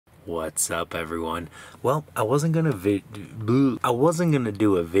What's up, everyone? Well, I wasn't gonna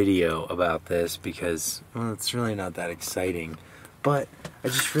do a video about this because, well, it's really not that exciting. But I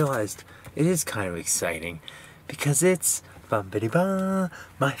just realized it is kind of exciting because it's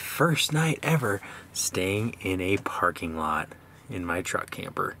my first night ever staying in a parking lot in my truck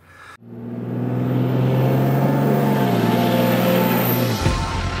camper.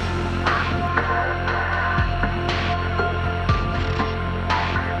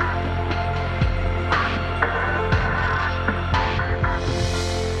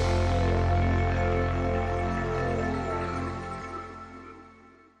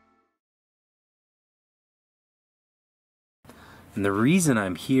 And the reason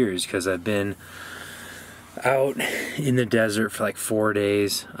I'm here is because I've been out in the desert for like 4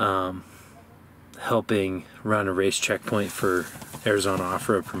 days, helping run a race checkpoint for Arizona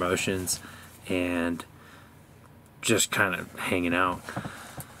Off-Road Promotions and just kind of hanging out.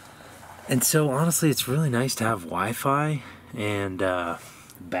 And so honestly, it's really nice to have Wi-Fi and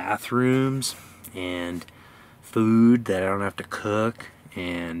bathrooms and food that I don't have to cook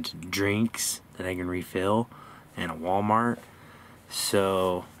and drinks that I can refill and a Walmart.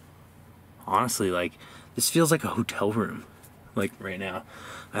 So honestly, like, this feels like a hotel room. Like right now,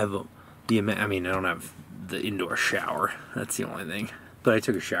 I have I mean, I don't have the indoor shower. That's the only thing. But I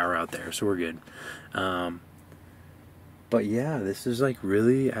took a shower out there, so we're good. But yeah, this is like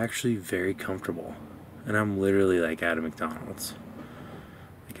really actually very comfortable. And I'm literally like at a McDonald's.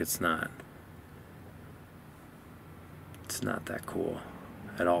 Like it's not that cool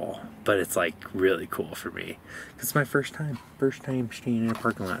at all, but it's like really cool for me. It's my first time staying in a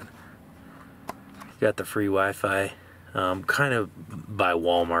parking lot. Got the free Wi-Fi, kind of by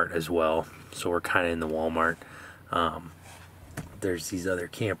Walmart as well, so we're kind of in the Walmart. There's these other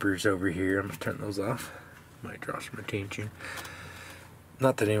campers over here. I'm gonna turn those off. Might draw some attention.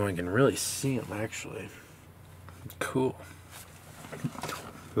 Not that anyone can really see them actually. Cool.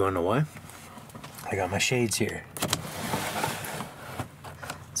 You wanna know why? I got my shades here.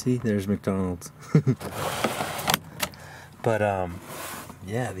 See, there's McDonald's. But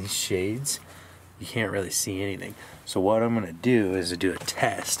yeah, these shades, you can't really see anything. So what I'm gonna do is do a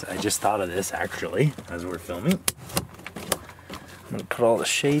test. I just thought of this actually as we're filming. I'm gonna put all the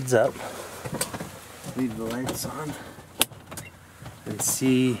shades up, leave the lights on, and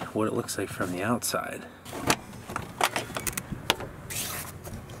see what it looks like from the outside.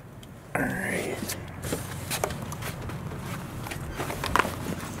 Alright.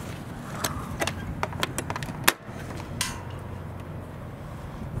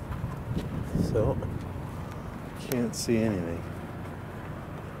 So, can't see anything.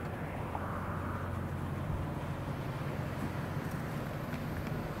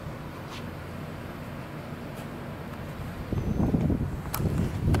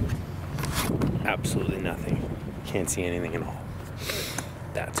 Absolutely nothing. Can't see anything at all.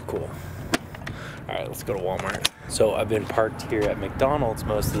 That's cool. Alright, let's go to Walmart. So I've been parked here at McDonald's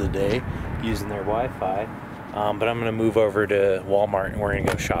most of the day using their Wi-Fi. But I'm gonna move over to Walmart and we're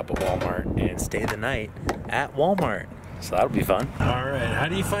gonna go shop at Walmart and stay the night at Walmart. So that'll be fun. All right, how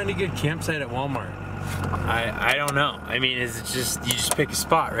do you find a good campsite at Walmart? I don't know. I mean, is it just, you just pick a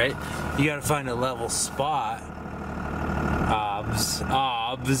spot, right? You gotta find a level spot.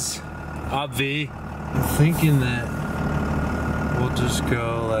 Obvi. I'm thinking that we'll just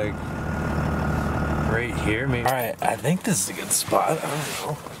go like right here, maybe. All right, I think this is a good spot. I don't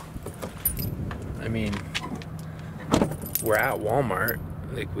know. I mean, we're at Walmart.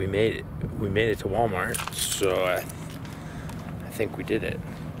 Like we made it to Walmart, so I think we did it.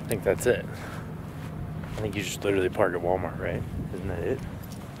 I think that's it. I think you just literally park at Walmart, right? Isn't that it?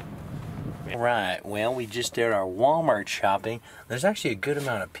 Right, well, we just did our Walmart shopping. There's actually a good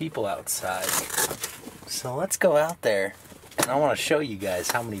amount of people outside, so let's go out there and I want to show you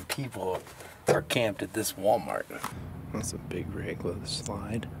guys how many people are camped at this Walmart. That's a big rig with a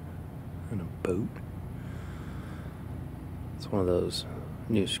slide and a boat. It's one of those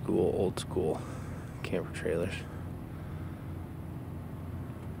new school, old school camper trailers.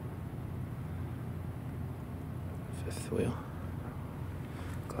 Fifth wheel.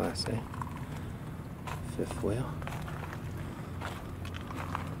 Class A. Fifth wheel.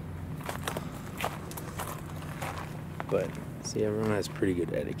 But see, everyone has pretty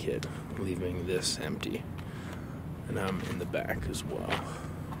good etiquette leaving this empty. And I'm in the back as well.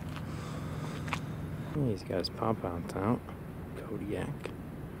 He's got his pop-outs out. Kodiak.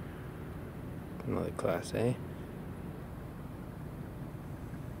 Another Class A.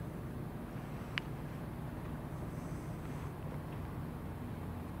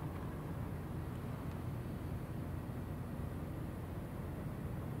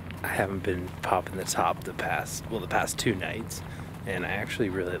 I haven't been popping the top the past 2 nights, and I actually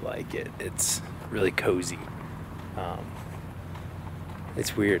really like it. It's really cozy.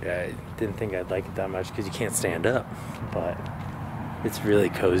 It's weird. I didn't think I'd like it that much because you can't stand up, but it's really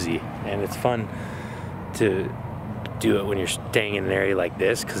cozy, and it's fun to do it when you're staying in an area like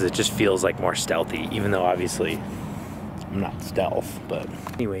this because it just feels like more stealthy, even though obviously I'm not stealth. But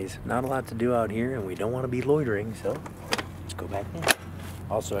anyways, not a lot to do out here, and we don't want to be loitering, so let's go back in.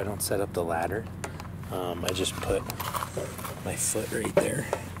 Also, I don't set up the ladder. I just put my foot right there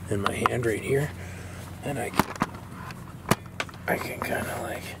and my hand right here, and I can kind of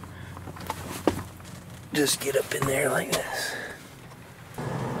like just get up in there like this.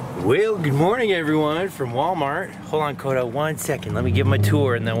 Well, good morning everyone from Walmart. Hold on, Koda, 1 second. Let me give my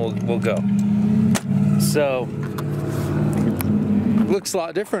tour and then we'll go. So, looks a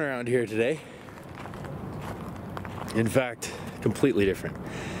lot different around here today. In fact, completely different.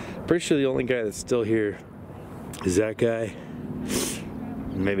 Pretty sure the only guy that's still here is that guy.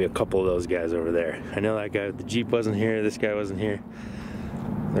 Maybe a couple of those guys over there. I know that guy with the Jeep wasn't here, this guy wasn't here.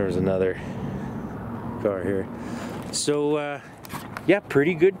 There was another car here. So, yeah,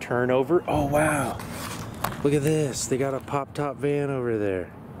 pretty good turnover. Oh, wow. Look at this. They got a pop-top van over there.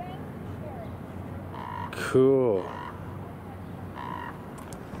 Cool.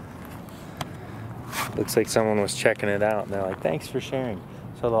 Looks like someone was checking it out, and they're like, thanks for sharing.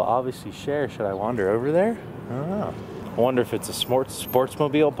 So they'll obviously share. Should I wander over there? I don't know. I wonder if it's a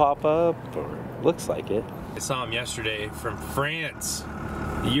sportsmobile pop-up, or looks like it. I saw them yesterday from France.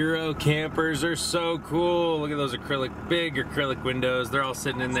 Euro campers are so cool. Look at those big acrylic windows. They're all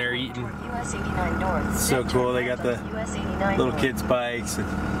sitting in there eating. So cool. They got the little kids' bikes.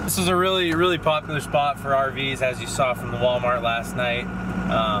 This is a really, really popular spot for RVs, as you saw from the Walmart last night.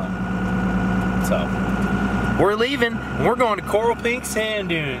 So we're leaving, and we're going to Coral Pink Sand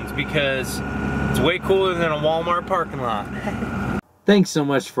Dunes because it's way cooler than a Walmart parking lot. Thanks so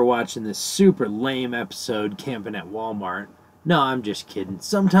much for watching this super lame episode camping at Walmart. No, I'm just kidding.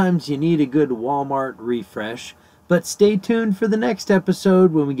 Sometimes you need a good Walmart refresh, but stay tuned for the next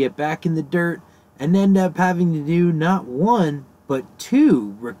episode when we get back in the dirt and end up having to do not 1, but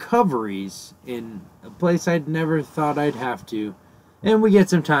 2 recoveries in a place I'd never thought I'd have to. And we get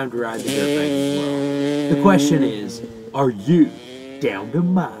some time to ride the dirt bike as well. The question is, are you down to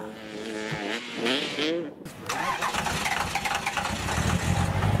mine?